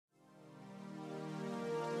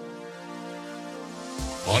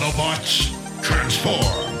Autobots, transform!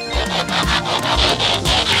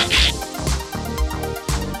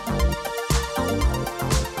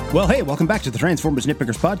 Well, hey, welcome back to the Transformers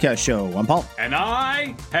Nitpickers podcast show. I'm Paul. And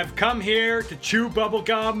I have come here to chew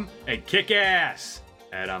bubblegum and kick ass.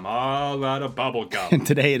 And I'm all out of bubblegum. And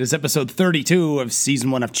today it is episode 32 of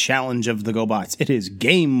season 1 of Challenge of the GoBots. It is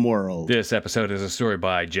Gameworld. This episode is a story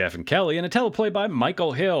by Jeff and Kelly and a teleplay by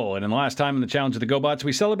Michael Hill. And in the last time in the Challenge of the GoBots,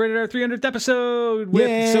 we celebrated our 300th episode with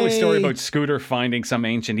a silly story about Scooter finding some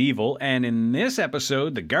ancient evil. And in this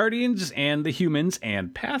episode, the Guardians and the humans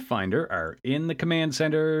and Pathfinder are in the command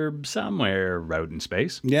center somewhere out in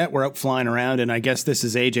space. Yeah, we're out flying around, and I guess this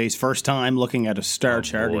is AJ's first time looking at a star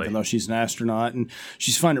chart, boy. even though she's an astronaut, and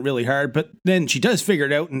she's finding it really hard. But then she does figure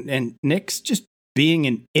it out, and Nick's just being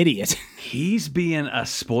an idiot. He's being a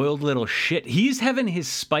spoiled little shit. He's having his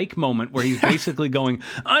Spike moment where he's basically going,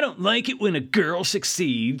 I don't like it when a girl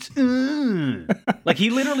succeeds. Like he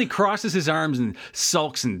literally crosses his arms and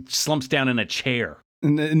sulks and slumps down in a chair.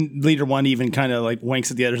 And leader one even kind of like winks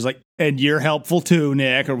at the others like, and you're helpful too,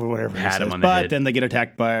 Nick, or whatever he Pat him says. on the But head. then they get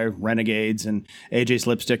attacked by renegades, and AJ's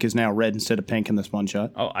lipstick is now red instead of pink in this one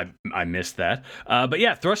shot. Oh, I missed that. But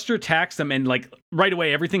yeah, Thruster attacks them, and like right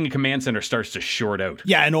away, everything in Command Center starts to short out.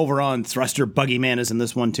 Yeah, and over on Thruster, Buggy Man is in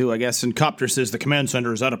this one too, I guess. And Copter says the command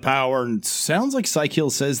center is out of power, and sounds like Psykill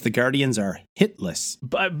says the Guardians are hitless.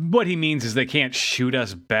 But what he means is they can't shoot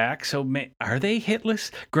us back. So are they hitless?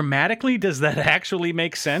 Grammatically, does that actually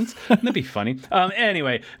make sense? That'd be funny.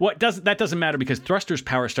 Anyway, that doesn't matter because Thruster's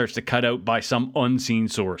power starts to cut out by some unseen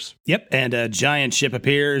source. Yep, and a giant ship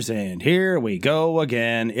appears, and here we go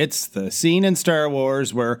again. It's the scene in Star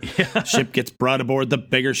Wars where ship gets brought aboard the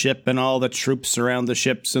bigger ship, and all the troops surround the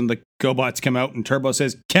ships, and the GoBots come out, and Turbo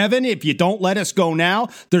says, Kevin, if you don't let us go now,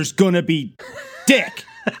 there's gonna be dick.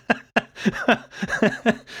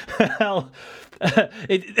 Well,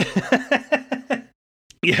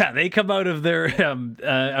 yeah, they come out of their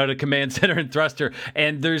out of Command Center and Thruster,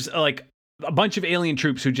 and there's like a bunch of alien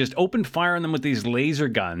troops who just open fire on them with these laser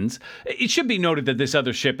guns. It should be noted that this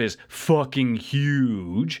other ship is fucking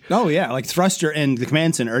huge. Oh yeah, like Thruster and the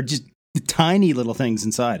command center are just tiny little things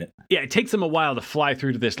inside it. Yeah, it takes them a while to fly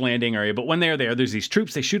through to this landing area, but when they're there, there's these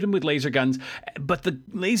troops. They shoot them with laser guns, but the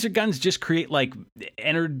laser guns just create like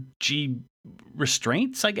energy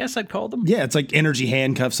restraints, I guess I'd call them. Yeah, it's like energy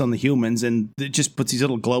handcuffs on the humans, and it just puts these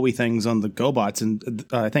little glowy things on the GoBots, and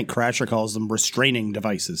I think Crasher calls them restraining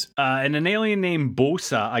devices. And an alien named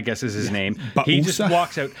Bosa, I guess is his name. He just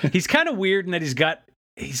walks out. He's kind of weird in that he's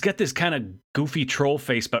got this kind of goofy troll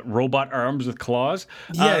face, but robot arms with claws.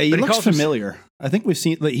 Yeah, he looks familiar. I think we've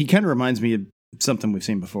seen, like, he kind of reminds me of something we've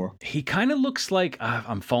seen before. He kind of looks like,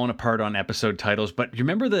 I'm falling apart on episode titles, but you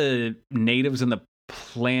remember the natives in the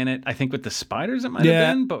planet, I think with the spiders it might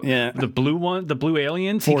have been, but the blue one, the blue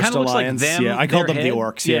aliens, Forced he kind of looks like Alliance, them. Yeah, I called them head. the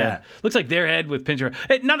orcs. Yeah, looks like their head with pincher.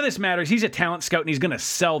 Hey, none of this matters. He's a talent scout and he's going to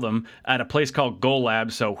sell them at a place called Go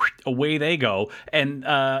Lab. So away they go, and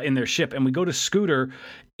in their ship, and we go to Scooter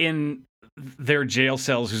in their jail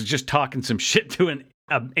cells, who's just talking some shit to an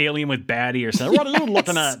alien with baddie or something. What are you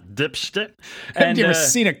looking at, dipstick? Have you ever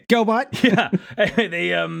seen a GoBot? Yeah.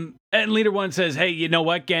 They and leader one says, hey, you know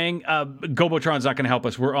what, gang? Gobotron's not going to help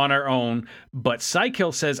us. We're on our own. But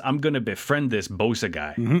Psykill says, I'm going to befriend this Bosa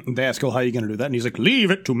guy. Mm-hmm. They ask, how are you going to do that? And he's like,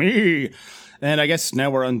 leave it to me. And I guess now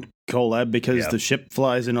we're on Colab because the ship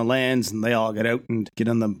flies into lands, and they all get out and get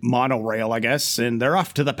on the monorail, I guess. And they're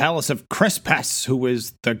off to the palace of Crespus, who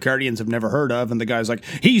is the Guardians have never heard of. And the guy's like,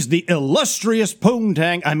 he's the illustrious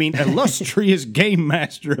illustrious game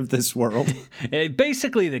master of this world.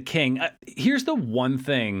 Basically the king. Here's the one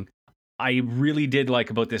thing I really did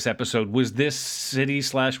like about this episode was this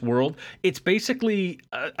city/world. It's basically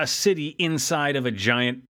a city inside of a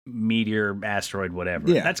giant meteor, asteroid,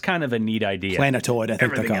 whatever. Yeah. That's kind of a neat idea. Planetoid, I think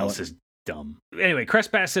Everything they call else it. is dumb. Anyway,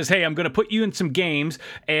 Crespus says, hey, I'm going to put you in some games,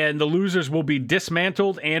 and the losers will be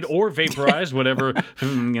dismantled and or vaporized, whatever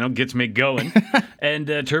gets me going. And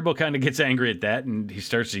Turbo kind of gets angry at that, and he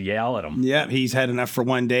starts to yell at him. Yeah, he's had enough for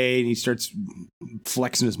one day, and he starts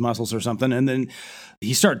flexing his muscles or something, and then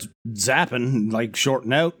he starts zapping, like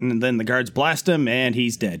shorting out, and then the guards blast him, and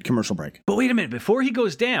he's dead. Commercial break. But wait a minute, before he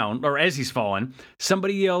goes down, or as he's falling,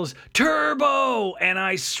 somebody yells, Turbo! And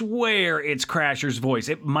I swear it's Crasher's voice.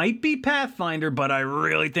 It might be Pathfinder, but I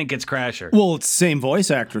really think it's Crasher. Well, it's the same voice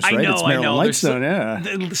actress, right? It's Marilyn Lightstone,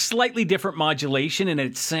 yeah. Slightly different modulation, and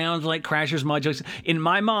it sounds like Crasher's modulation. In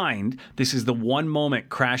my mind, this is the one moment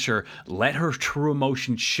Crasher let her true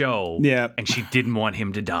emotion show, Yeah. and she didn't want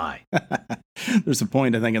him to die. There's a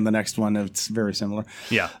point, I think, in the next one. It's very similar.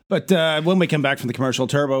 Yeah. But when we come back from the commercial,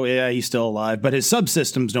 Turbo, yeah, he's still alive, but his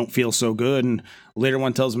subsystems don't feel so good. And later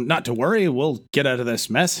one tells him not to worry, we'll get out of this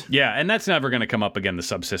mess. Yeah, and that's never going to come up again, the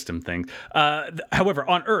subsystem thing. However,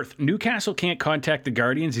 on Earth, Newcastle can't contact the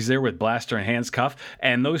Guardians. He's there with Blaster and Handscuff,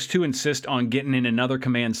 and those two insist on getting in another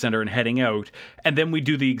command center and heading out. And then we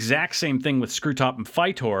do the exact same thing with Screwtop and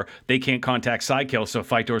Phytor. They can't contact Psykill, so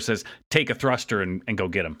Phytor says, take a thruster and go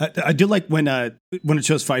get him. I do like when it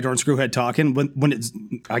shows Phytor and Screwhead talking, when it's...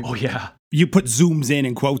 Oh, yeah. You put zooms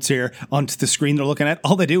in quotes here onto the screen they're looking at.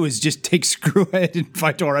 All they do is just take Screwhead and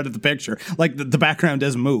Phytor out of the picture. Like the background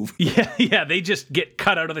doesn't move. Yeah, they just get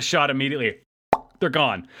cut out of the shot immediately. They're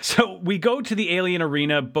gone. So we go to the alien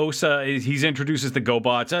arena. Bosa, he introduces the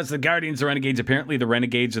GoBots. It's the Guardians, the Renegades. Apparently the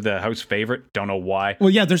Renegades are the house favorite. Don't know why.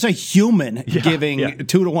 Well, yeah, there's a human giving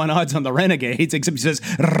 2-1 odds on the Renegades, except he says,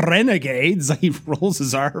 Renegades. He rolls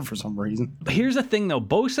his R for some reason. Here's the thing, though.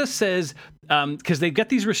 Bosa says, because they've got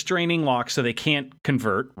these restraining locks so they can't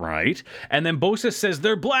convert, right? And then Bosa says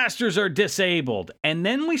their blasters are disabled. And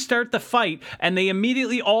then we start the fight, and they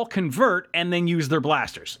immediately all convert and then use their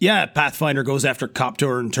blasters. Yeah, Pathfinder goes after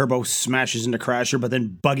Copter and Turbo smashes into Crasher, but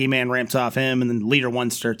then Buggy Man ramps off him, and then Leader 1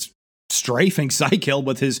 starts strafing Psykill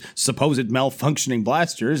with his supposed malfunctioning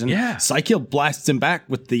blasters, and Psykill blasts him back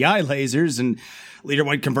with the eye lasers, and Leader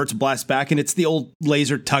 1 converts a blast back, and it's the old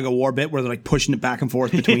laser tug-of-war bit where they're like pushing it back and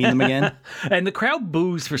forth between them again. And the crowd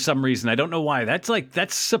boos for some reason. I don't know why.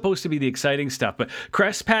 That's supposed to be the exciting stuff. But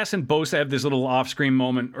Crestpass and Bosa have this little off-screen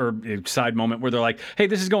moment or side moment where they're like, hey,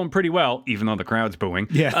 this is going pretty well, even though the crowd's booing.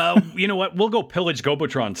 Yeah. You know what? We'll go pillage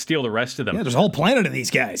Gobotron, steal the rest of them. Yeah, there's a whole planet of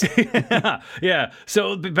these guys. Yeah.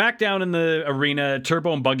 So back down in the arena,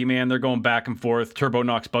 Turbo and Buggy Man, they're going back and forth. Turbo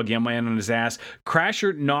knocks Buggy Man on his ass.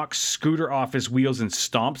 Crasher knocks Scooter off his wheels and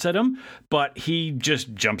stomps at him, but he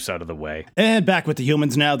just jumps out of the way. And back with the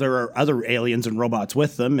humans now, there are other aliens and robots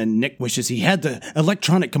with them, and Nick wishes he had the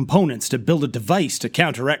electronic components to build a device to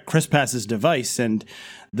counteract Crispas's device, and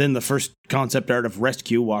then the first concept art of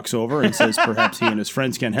Rescue walks over and says perhaps he and his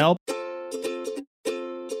friends can help.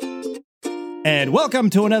 And welcome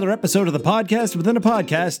to another episode of the podcast within a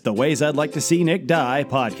podcast, The Ways I'd Like to See Nick Die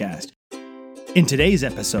podcast. In today's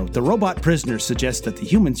episode, the robot prisoners suggest that the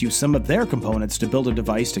humans use some of their components to build a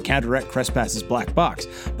device to counteract Crespas's black box.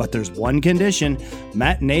 But there's one condition: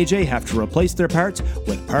 Matt and AJ have to replace their parts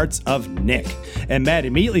with parts of Nick. And Matt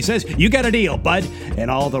immediately says, "You got a deal, bud." And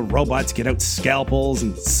all the robots get out scalpels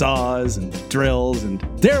and saws and drills. And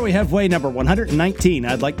there we have way number 119,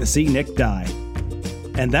 I'd Like to See Nick Die.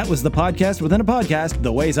 And that was the podcast within a podcast,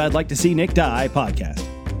 The Ways I'd Like to See Nick Die podcast.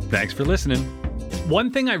 Thanks for listening.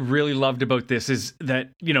 One thing I really loved about this is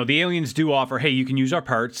that, the aliens do offer, hey, you can use our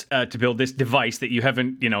parts to build this device that you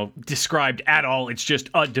haven't, described at all. It's just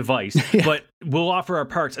a device. Yeah. But we'll offer our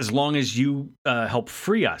parts as long as you help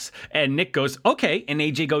free us. And Nick goes, okay. And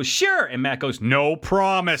AJ goes, sure. And Matt goes, no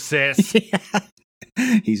promises. Yeah.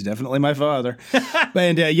 He's definitely my father.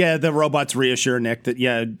 And the robots reassure Nick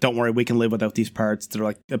that, don't worry, we can live without these parts. They're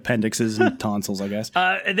like appendixes and tonsils, I guess.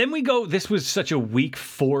 And then we go, this was such a weak,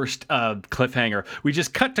 forced cliffhanger. We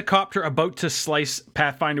just cut to Copter about to slice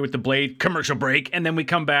Pathfinder with the blade, commercial break, and then we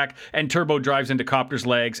come back and Turbo drives into Copter's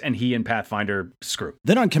legs and he and Pathfinder screw.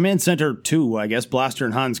 Then on Command Center 2, I guess, Blaster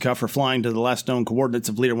and Handscuff are flying to the last known coordinates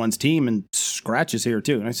of Leader 1's team, and Scratch is here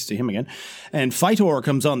too. Nice to see him again. And Phytor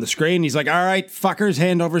comes on the screen. He's like, all right, fuckers,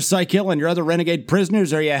 hand over Psykill and your other renegade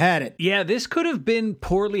prisoners, or you had it. Yeah, this could have been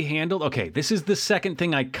poorly handled. Okay, this is the second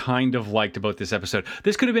thing I kind of liked about this episode.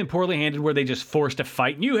 This could have been poorly handled where they just forced a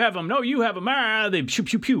fight. You have them. No, you have them. They pew,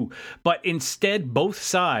 pew, pew. But instead, both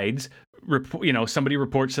sides... somebody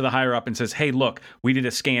reports to the higher up and says, hey, look, we did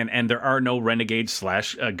a scan and there are no renegades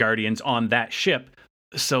 / guardians on that ship.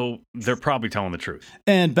 So they're probably telling the truth.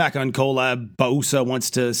 And back on Collab, Bosa wants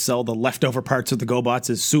to sell the leftover parts of the GoBots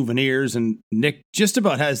as souvenirs, and Nick just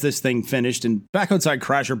about has this thing finished. And back outside,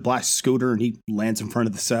 Crasher blasts Scooter, and he lands in front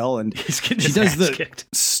of the cell, and he does the kicked.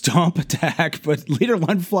 Stomp attack, but Leader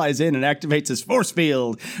 1 flies in and activates his force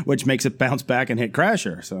field, which makes it bounce back and hit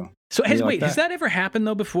Crasher. So has that ever happened,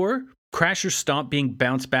 though, before? Crasher's stomp being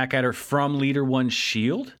bounced back at her from Leader 1's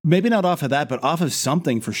shield? Maybe not off of that, but off of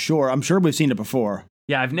something for sure. I'm sure we've seen it before.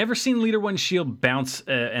 Yeah, I've never seen Leader 1's shield bounce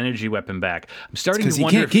energy weapon back. I'm starting to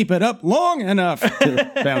wonder he can't keep it up long enough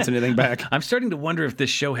to bounce anything back. I'm starting to wonder if this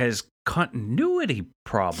show has continuity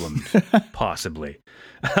problems, possibly.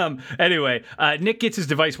 Anyway, Nick gets his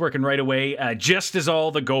device working right away, just as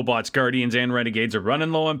all the GoBots, Guardians, and Renegades are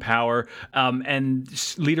running low on power. And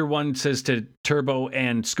Leader 1 says to Turbo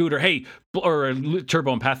and Scooter, hey, or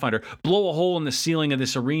Turbo and Pathfinder, blow a hole in the ceiling of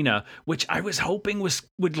this arena, which I was hoping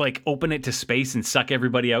would like open it to space and suck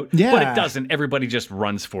everybody out. Yeah. But it doesn't. Everybody just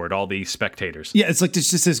runs for it, all the spectators. Yeah, it's like there's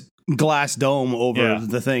just this glass dome over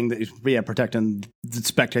the thing that is protecting the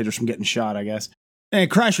spectators from getting shot, I guess. And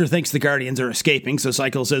Crasher thinks the Guardians are escaping, so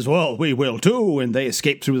Cycle says, well, we will too, and they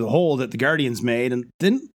escape through the hole that the Guardians made, and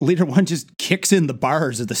then Leader 1 just kicks in the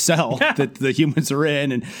bars of the cell that the humans are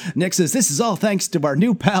in, and Nick says, this is all thanks to our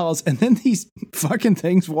new pals, and then these fucking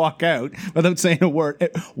things walk out without saying a word.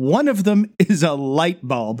 One of them is a light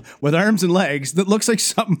bulb with arms and legs that looks like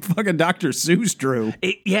something fucking Dr. Seuss drew.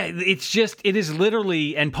 It is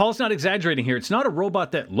literally, and Paul's not exaggerating here, it's not a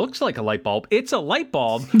robot that looks like a light bulb, it's a light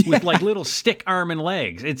bulb with like little stick arm and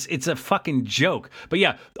legs. It's a fucking joke. But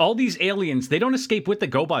yeah, all these aliens, they don't escape with the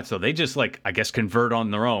GoBots though. They just like, I guess, convert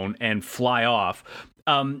on their own and fly off.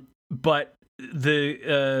 But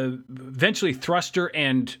the eventually Thruster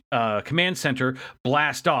and Command Center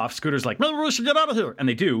blast off. Scooter's like, no, we should get out of here, and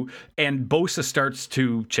they do. And Bosa starts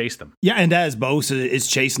to chase them. Yeah, and as Bosa is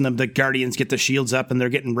chasing them, the Guardians get the shields up and they're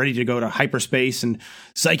getting ready to go to hyperspace. And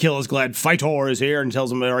Psykill is glad Phytor is here and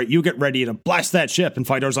tells him, all right, you get ready to blast that ship. And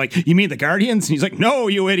Phytor's like, you mean the Guardians? And he's like, no,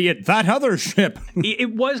 you idiot, that other ship.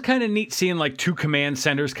 It was kind of neat seeing like 2 command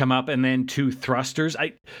centers come up and then 2 thrusters.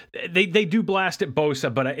 They do blast at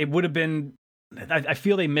Bosa, but it would have been. I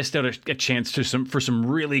feel they missed out a chance for some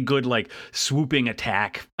really good like swooping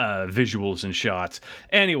attack visuals and shots.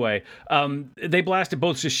 Anyway, they blasted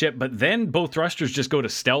Bosa's ship, but then both thrusters just go to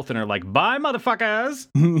stealth and are like, "Bye, motherfuckers!"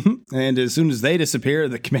 And as soon as they disappear,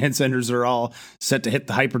 the command centers are all set to hit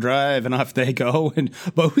the hyperdrive, and off they go. And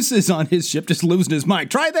Bosa's on his ship, just losing his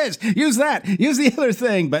mind. Try this, use that, use the other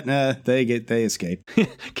thing, but they escape.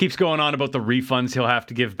 Keeps going on about the refunds he'll have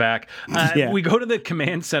to give back. We go to the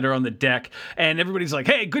command center on the deck. And everybody's like,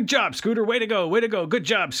 hey, good job, Scooter. Way to go. Good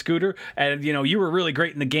job, Scooter. And, you were really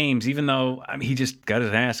great in the games, even though he just got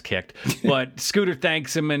his ass kicked. But Scooter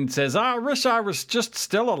thanks him and says, I wish I was just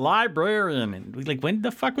still a librarian. And we're like, when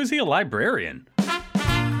the fuck was he a librarian?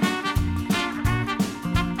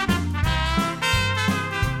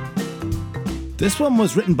 This one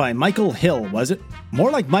was written by Michael Hill, was it?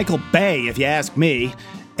 More like Michael Bay, if you ask me.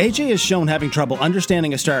 AJ is shown having trouble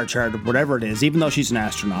understanding a star chart or whatever it is, even though she's an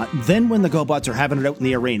astronaut. Then when the GoBots are having it out in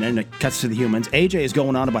the arena and it cuts to the humans, AJ is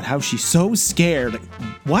going on about how she's so scared.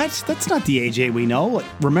 What? That's not the AJ we know.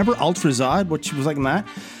 Remember Ultra Zod, what she was like in that?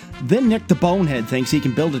 Then Nick the Bonehead thinks he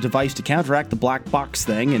can build a device to counteract the black box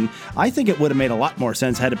thing, and I think it would have made a lot more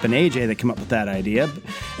sense had it been AJ that came up with that idea.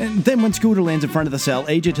 And then when Scooter lands in front of the cell,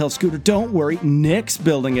 AJ tells Scooter, don't worry, Nick's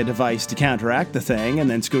building a device to counteract the thing, and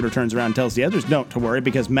then Scooter turns around and tells the others not to worry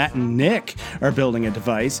because Matt and Nick are building a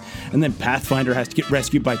device, and then Pathfinder has to get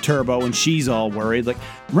rescued by Turbo, and she's all worried. Like,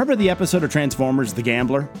 remember the episode of Transformers, The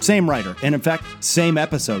Gambler? Same writer, and in fact, same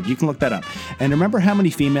episode. You can look that up. And remember how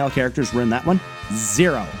many female characters were in that one?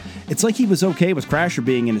 0. It's like he was okay with Crasher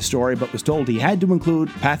being in his story, but was told he had to include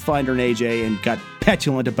Pathfinder and AJ and got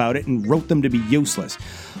petulant about it and wrote them to be useless.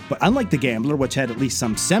 But unlike The Gambler, which had at least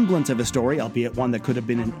some semblance of a story, albeit one that could have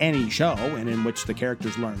been in any show and in which the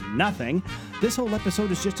characters learned nothing, this whole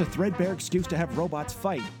episode is just a threadbare excuse to have robots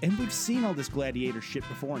fight. And we've seen all this gladiator shit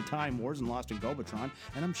before in Time Wars and Lost in Gobatron,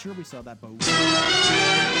 and I'm sure we saw that boat.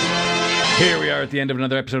 Here we are at the end of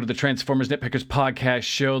another episode of the Transformers Nitpickers podcast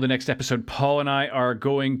show. The next episode Paul and I are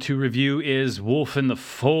going to review is Wolf in the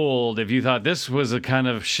Fold. If you thought this was a kind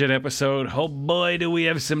of shit episode, oh boy, do we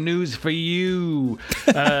have some news for you.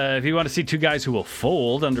 If you want to see 2 guys who will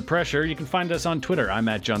fold under pressure, you can find us on Twitter. I'm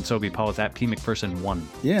at John Sobey. Paul is at P. McPherson1.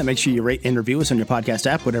 Yeah, make sure you rate and review us on your podcast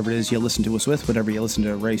app, whatever it is you listen to us with, whatever you listen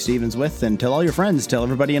to Ray Stevens with, and tell all your friends, tell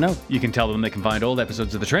everybody you know. You can tell them they can find old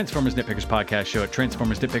episodes of the Transformers Nitpickers podcast show at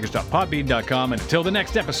transformersnitpickers.podbean.com. And until the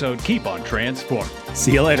next episode, keep on transforming.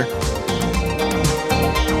 See you later.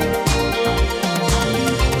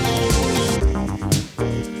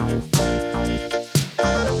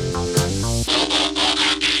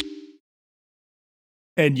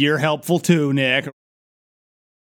 And you're helpful too, Nick.